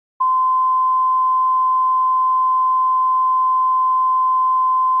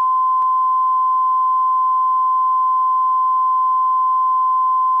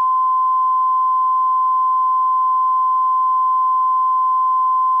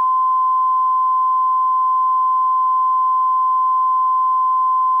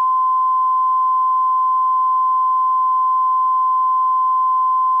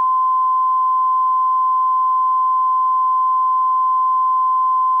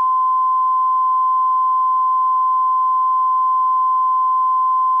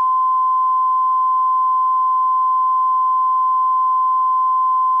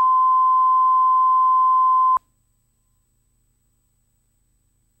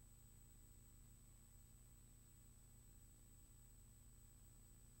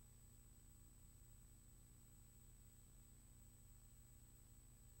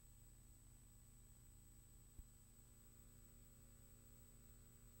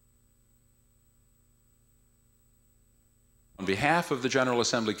On behalf of the General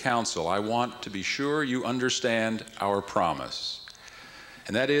Assembly Council, I want to be sure you understand our promise.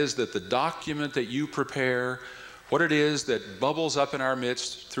 And that is that the document that you prepare, what it is that bubbles up in our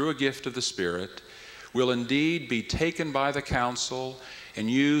midst through a gift of the Spirit, will indeed be taken by the Council and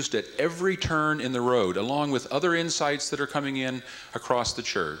used at every turn in the road, along with other insights that are coming in across the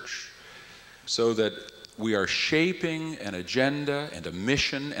church, so that we are shaping an agenda and a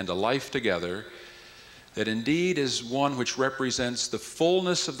mission and a life together that indeed is one which represents the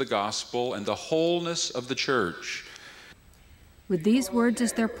fullness of the gospel and the wholeness of the church. With these words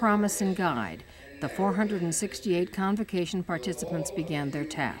as their promise and guide, the 468 convocation participants began their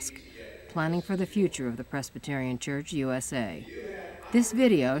task, planning for the future of the Presbyterian Church USA. This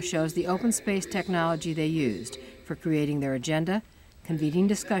video shows the open space technology they used for creating their agenda, convening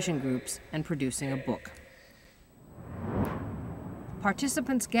discussion groups, and producing a book.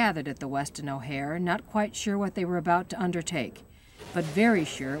 Participants gathered at the Westin O'Hare, not quite sure what they were about to undertake, but very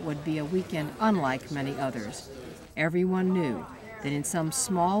sure it would be a weekend unlike many others. Everyone knew that in some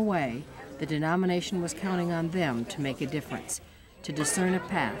small way, the denomination was counting on them to make a difference, to discern a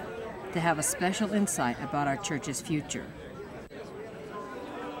path, to have a special insight about our church's future.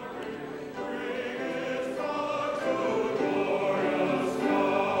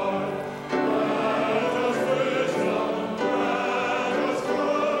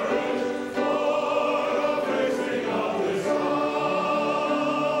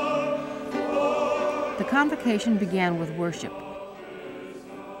 The convocation began with worship.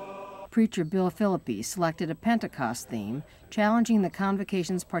 Preacher Bill Philippi selected a Pentecost theme, challenging the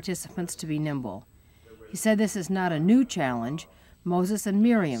convocation's participants to be nimble. He said this is not a new challenge. Moses and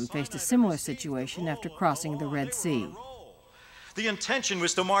Miriam faced a similar situation after crossing the Red Sea. The intention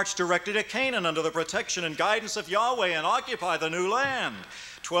was to march directly to Canaan under the protection and guidance of Yahweh and occupy the new land.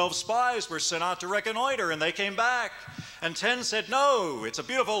 12 spies were sent out to reconnoiter, and they came back. And 10 said, no, it's a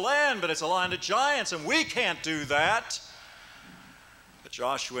beautiful land, but it's a land of giants, and we can't do that. But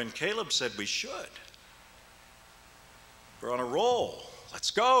Joshua and Caleb said we should. We're on a roll.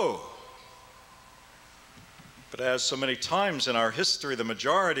 Let's go. But as so many times in our history, the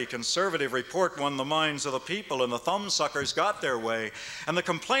majority conservative report won the minds of the people, and the thumbsuckers got their way. And the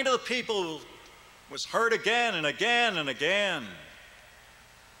complaint of the people was heard again and again and again.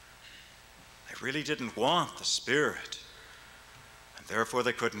 They really didn't want the Spirit, and therefore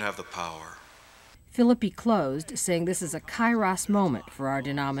they couldn't have the power. Philippi closed, saying this is a kairos moment for our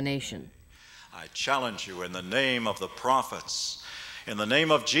denomination. I challenge you in the name of the prophets, in the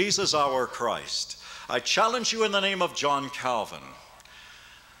name of Jesus our Christ, I challenge you in the name of John Calvin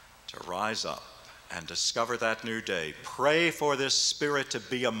to rise up and discover that new day. Pray for this Spirit to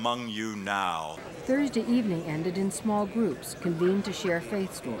be among you now. Thursday evening ended in small groups, convened to share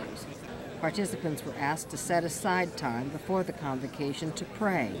faith stories. Participants were asked to set aside time before the convocation to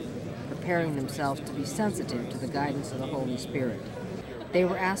pray, preparing themselves to be sensitive to the guidance of the Holy Spirit. They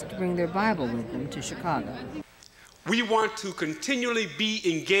were asked to bring their Bible with them to Chicago. We want to continually be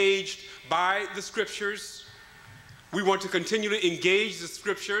engaged by the Scriptures. We want to continually engage the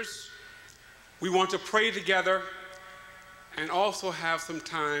Scriptures. We want to pray together and also have some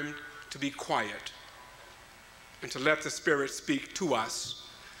time to be quiet and to let the Spirit speak to us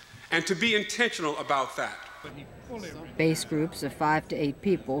and to be intentional about that. Base groups of 5 to 8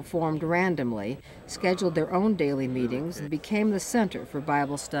 people formed randomly, scheduled their own daily meetings, and became the center for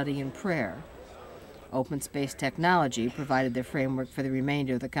Bible study and prayer. Open space technology provided the framework for the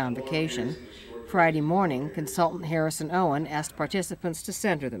remainder of the convocation. Friday morning, consultant Harrison Owen asked participants to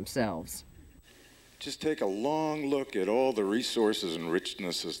center themselves. Just take a long look at all the resources and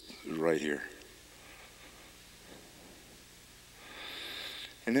richnesses right here.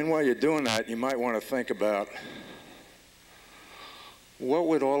 And then while you're doing that, you might want to think about what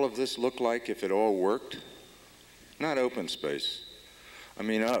would all of this look like if it all worked? Not open space. I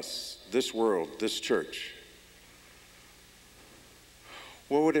mean us, this world, this church.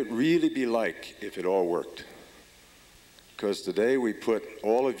 What would it really be like if it all worked? Because today we put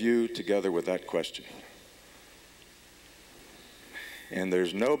all of you together with that question. And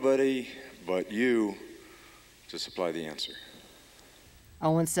there's nobody but you to supply the answer.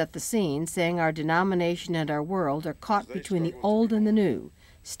 Owen set the scene, saying our denomination and our world are caught between the old and the new,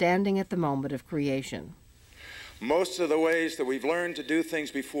 standing at the moment of creation. Most of the ways that we've learned to do things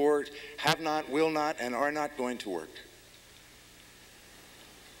before have not, will not, and are not going to work.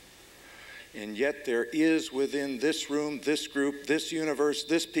 And yet there is within this room, this group, this universe,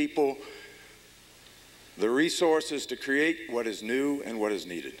 this people, the resources to create what is new and what is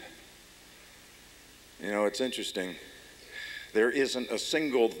needed. You know, it's interesting. There isn't a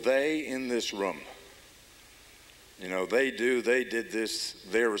single they in this room. You know, they did this,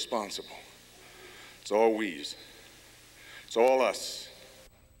 they're responsible. It's all we's. It's all us.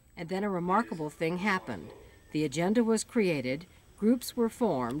 And then a remarkable thing happened. The agenda was created, groups were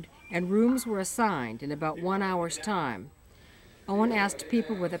formed, and rooms were assigned in about 1 hour's time. Owen asked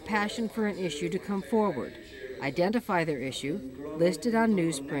people with a passion for an issue to come forward, identify their issue, list it on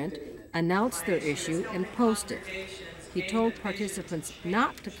newsprint, announce their issue, and post it. He told participants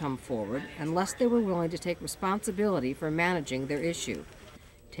not to come forward unless they were willing to take responsibility for managing their issue.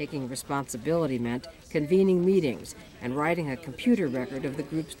 Taking responsibility meant convening meetings and writing a computer record of the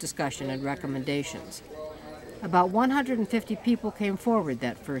group's discussion and recommendations. About 150 people came forward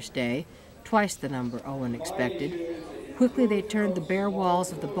that first day, twice the number Owen expected. Quickly they turned the bare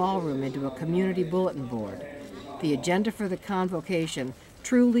walls of the ballroom into a community bulletin board. The agenda for the convocation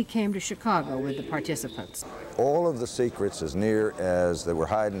truly came to Chicago with the participants. All of the secrets, as near as they were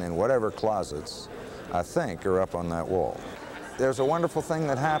hiding in whatever closets, I think, are up on that wall. There's a wonderful thing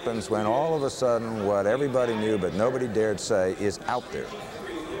that happens when all of a sudden what everybody knew but nobody dared say is out there.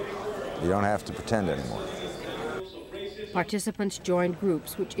 You don't have to pretend anymore. Participants joined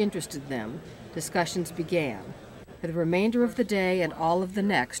groups which interested them. Discussions began. For the remainder of the day and all of the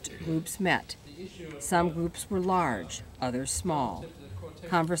next, groups met. Some groups were large, others small.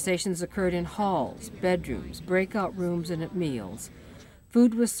 Conversations occurred in halls, bedrooms, breakout rooms, and at meals.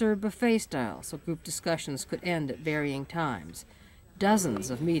 Food was served buffet style, so group discussions could end at varying times. Dozens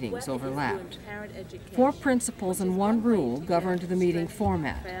of meetings overlapped. 4 principles and 1 rule governed the meeting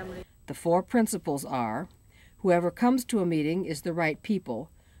format. The 4 principles are: whoever comes to a meeting is the right people,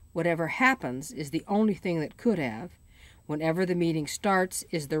 whatever happens is the only thing that could have, whenever the meeting starts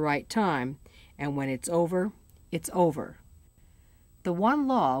is the right time, and when it's over, it's over. The one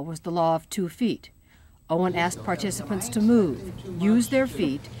law was the law of 2 feet. Owen asked participants to move, use their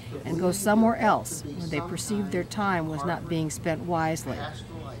feet, and go somewhere else when they perceived their time was not being spent wisely.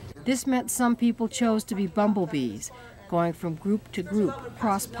 This meant some people chose to be bumblebees, going from group to group,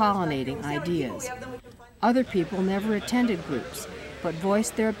 cross-pollinating ideas. Other people never attended groups, but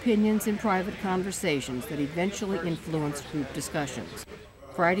voiced their opinions in private conversations that eventually influenced group discussions.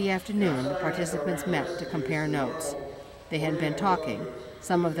 Friday afternoon, the participants met to compare notes. They had been talking,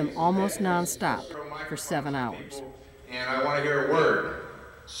 some of them almost nonstop, for 7 hours. And I want to hear a word.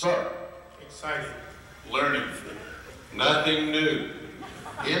 Sir. Exciting. Learning. Nothing new.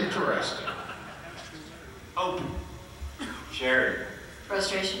 Interesting. Open. Sharing.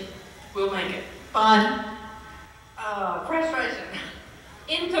 Frustration. We'll make it. Fun. Frustration.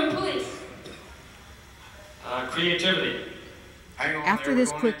 Incomplete. Creativity. After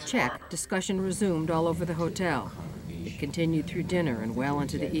this quick check, discussion resumed all over the hotel. It continued through dinner and well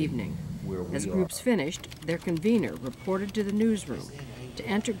into the evening. As groups finished, their convener reported to the newsroom to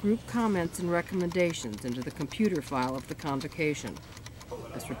enter group comments and recommendations into the computer file of the convocation.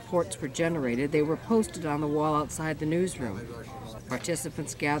 As reports were generated, they were posted on the wall outside the newsroom.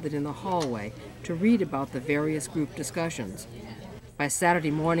 Participants gathered in the hallway to read about the various group discussions. By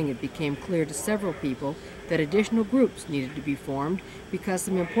Saturday morning, it became clear to several people that additional groups needed to be formed because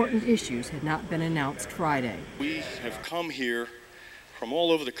some important issues had not been announced Friday. We have come here from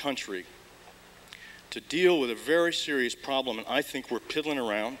all over the country to deal with a very serious problem, and I think we're piddling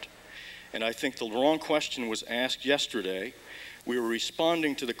around, and I think the wrong question was asked yesterday. We were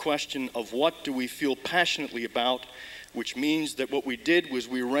responding to the question of what do we feel passionately about, which means that what we did was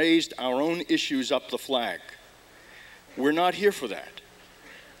we raised our own issues up the flag. We're not here for that.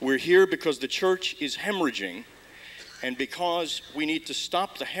 We're here because the church is hemorrhaging, and because we need to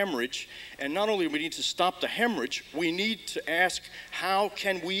stop the hemorrhage. And not only do we need to stop the hemorrhage, we need to ask, how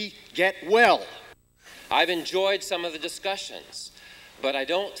can we get well? I've enjoyed some of the discussions, but I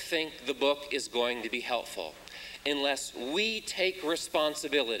don't think the book is going to be helpful unless we take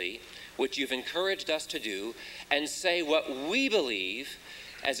responsibility, which you've encouraged us to do, and say what we believe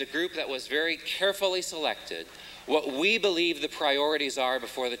as a group that was very carefully selected, what we believe the priorities are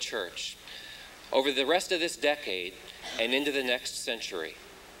before the church over the rest of this decade and into the next century.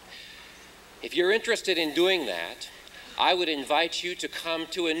 If you're interested in doing that, I would invite you to come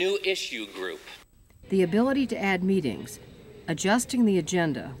to a new issue group. The ability to add meetings, adjusting the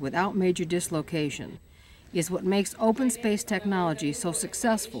agenda without major dislocation, is what makes open space technology so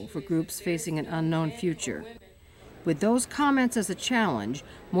successful for groups facing an unknown future. With those comments as a challenge,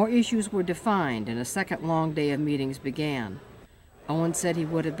 more issues were defined and a second long day of meetings began. Owen said he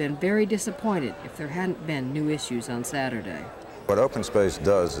would have been very disappointed if there hadn't been new issues on Saturday. What open space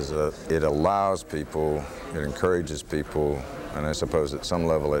does is it allows people, it encourages people, and I suppose at some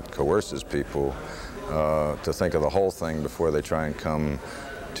level it coerces people to think of the whole thing before they try and come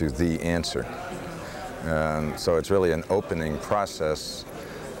to the answer. And so it's really an opening process.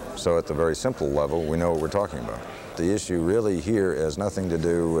 So at the very simple level, we know what we're talking about. The issue really here has nothing to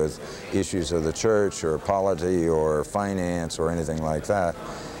do with issues of the church or polity or finance or anything like that.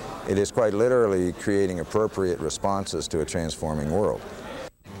 It is quite literally creating appropriate responses to a transforming world.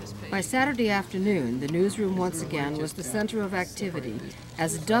 By Saturday afternoon, the newsroom once again was the center of activity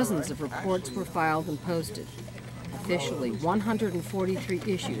as dozens of reports were filed and posted. Officially, 143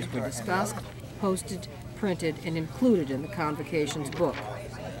 issues were discussed, posted, printed, and included in the Convocation's book.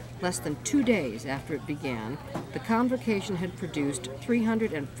 Less than 2 days after it began, the Convocation had produced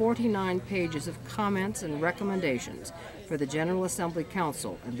 349 pages of comments and recommendations for the General Assembly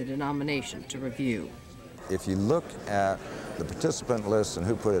Council and the denomination to review. If you look at the participant list and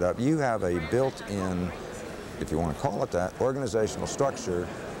who put it up, you have a built-in, if you want to call it that, organizational structure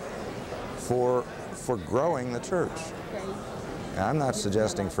for growing the church. Now, I'm not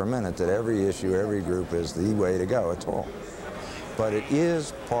suggesting for a minute that every issue, every group is the way to go at all. But it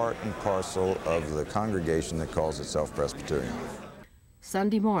is part and parcel of the congregation that calls itself Presbyterian.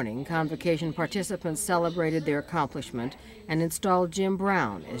 Sunday morning, Convocation participants celebrated their accomplishment and installed Jim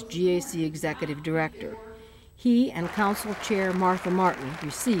Brown as GAC Executive Director. He and Council Chair Martha Martin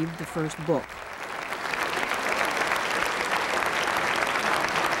received the first book.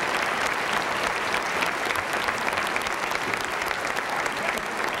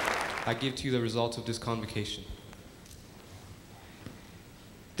 I give to you the results of this convocation.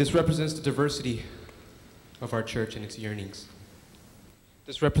 This represents the diversity of our church and its yearnings.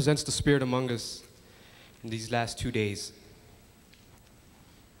 This represents the spirit among us in these last 2 days.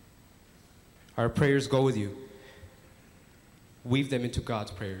 Our prayers go with you. Weave them into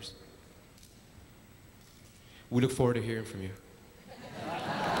God's prayers. We look forward to hearing from you.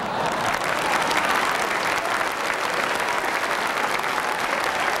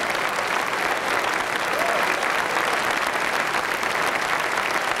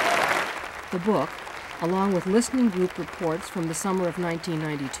 The book, along with listening group reports from the summer of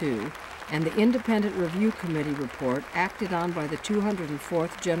 1992 and the Independent Review Committee report acted on by the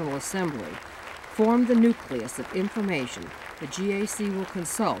 204th General Assembly, form the nucleus of information the GAC will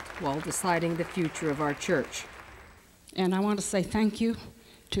consult while deciding the future of our church. And I want to say thank you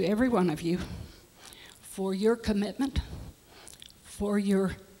to every one of you for your commitment, for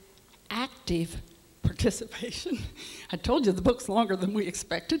your active participation. I told you the book's longer than we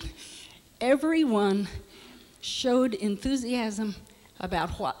expected. Everyone showed enthusiasm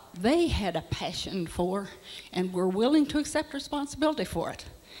about what they had a passion for and were willing to accept responsibility for it.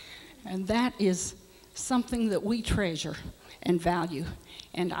 And that is something that we treasure and value.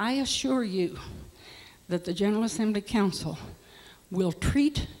 And I assure you that the General Assembly Council will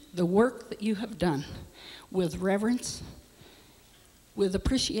treat the work that you have done with reverence, with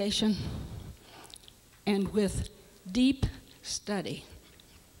appreciation, and with deep study.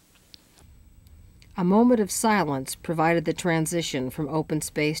 A moment of silence provided the transition from open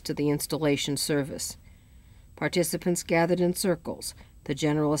space to the installation service. Participants gathered in circles, the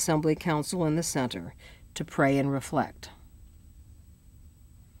General Assembly Council in the center, to pray and reflect.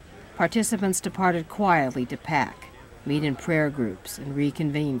 Participants departed quietly to pack, meet in prayer groups, and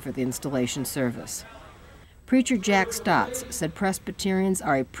reconvene for the installation service. Preacher Jack Stotts said Presbyterians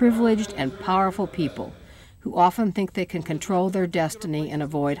are a privileged and powerful people who often think they can control their destiny and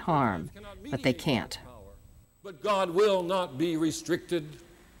avoid harm, but they can't. But God will not be restricted.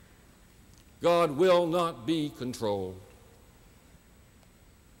 God will not be controlled.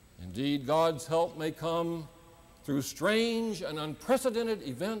 Indeed, God's help may come through strange and unprecedented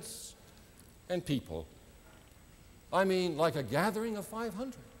events and people. I mean, like a gathering of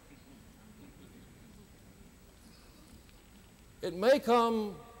 500. It may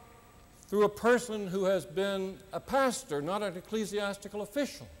come through a person who has been a pastor, not an ecclesiastical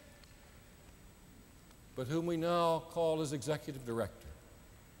official, but whom we now call as executive director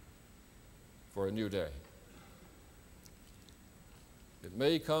for a new day. It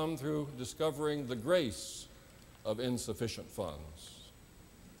may come through discovering the grace of insufficient funds.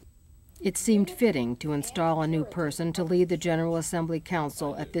 It seemed fitting to install a new person to lead the General Assembly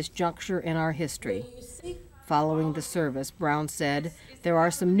Council at this juncture in our history. Following the service, Brown said, "There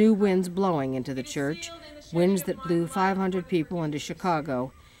are some new winds blowing into the church, winds that blew 500 people into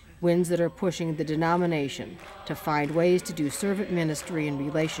Chicago, winds that are pushing the denomination to find ways to do servant ministry in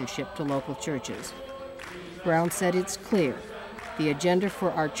relationship to local churches." Brown said it's clear, the agenda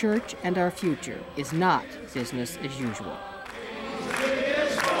for our church and our future is not business as usual.